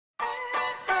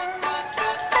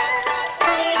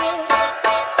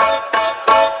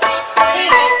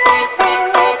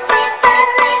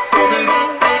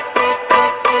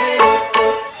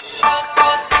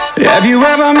Have you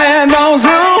ever met those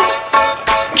who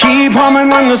keep humming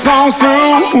when the song's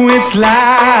through? It's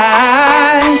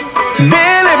like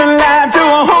they're living life to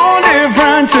a whole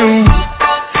different tune.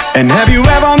 And have you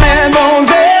ever met those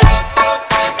that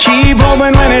keep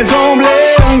hoping when it's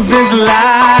hopeless? It's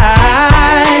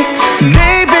like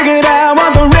they figured out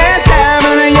what the rest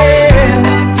haven't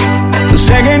yet. The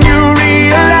second you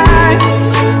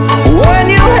realize what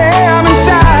you have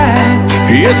inside,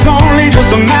 it's only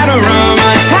just a matter of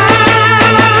time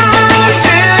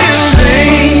till you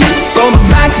sing. So the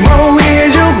back row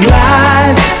is you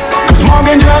glide, 'cause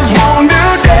walking just won't do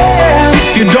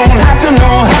dance. You don't have to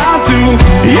know how to.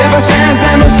 Ever since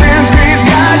Greece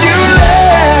got you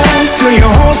left, till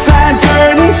your whole side's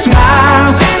hurt and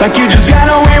smile like you just got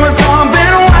away with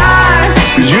something. Why?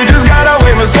 'Cause you just got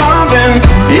away with something.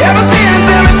 Ever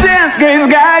since Greece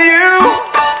got you.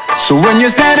 So when you're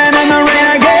standing in the rain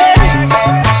again,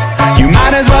 you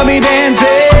might as well be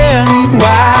dancing.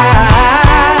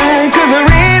 Why? 'Cause there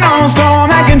ain't no storm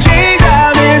that can change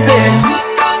how this is.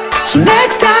 So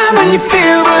next time when you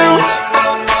feel blue,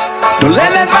 don't let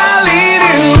that smile leave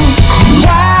you.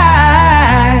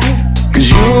 Why? 'Cause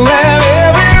you have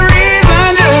every reason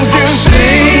just to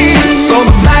sing. So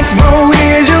the back row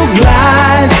is you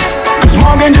glide, 'cause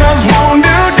walking just won't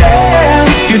do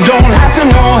dance. You don't have to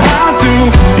know how to.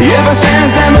 Ever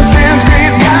since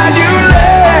Greece got you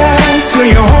left, till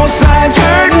your whole side's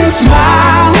hurt and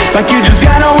smile like you just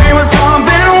got away with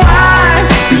something. Why?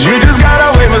 'Cause you just got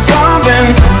away with something.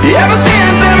 Ever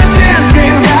since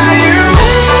Greece got you.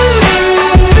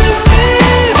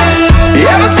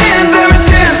 Ever since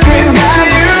Greece got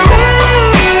you.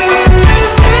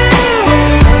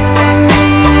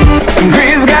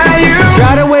 Greece got you.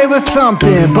 Got away with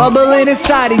something, bubbling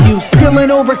inside of you,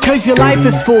 spilling over 'cause your life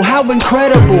is full. How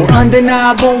incredible,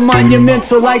 undeniable,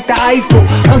 monumental like the Eiffel.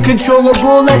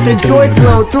 Uncontrollable, let the joy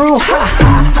flow through. Ha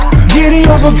ha. Giddy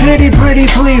over pity, pretty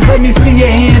please. Let me see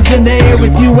your hands in the air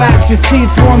with you out your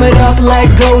seats. Warm it up, let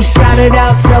go, shout it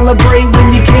out, celebrate.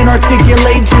 When you can't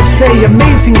articulate, just say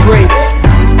Amazing Grace.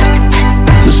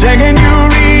 The second you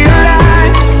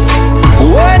realize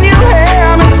what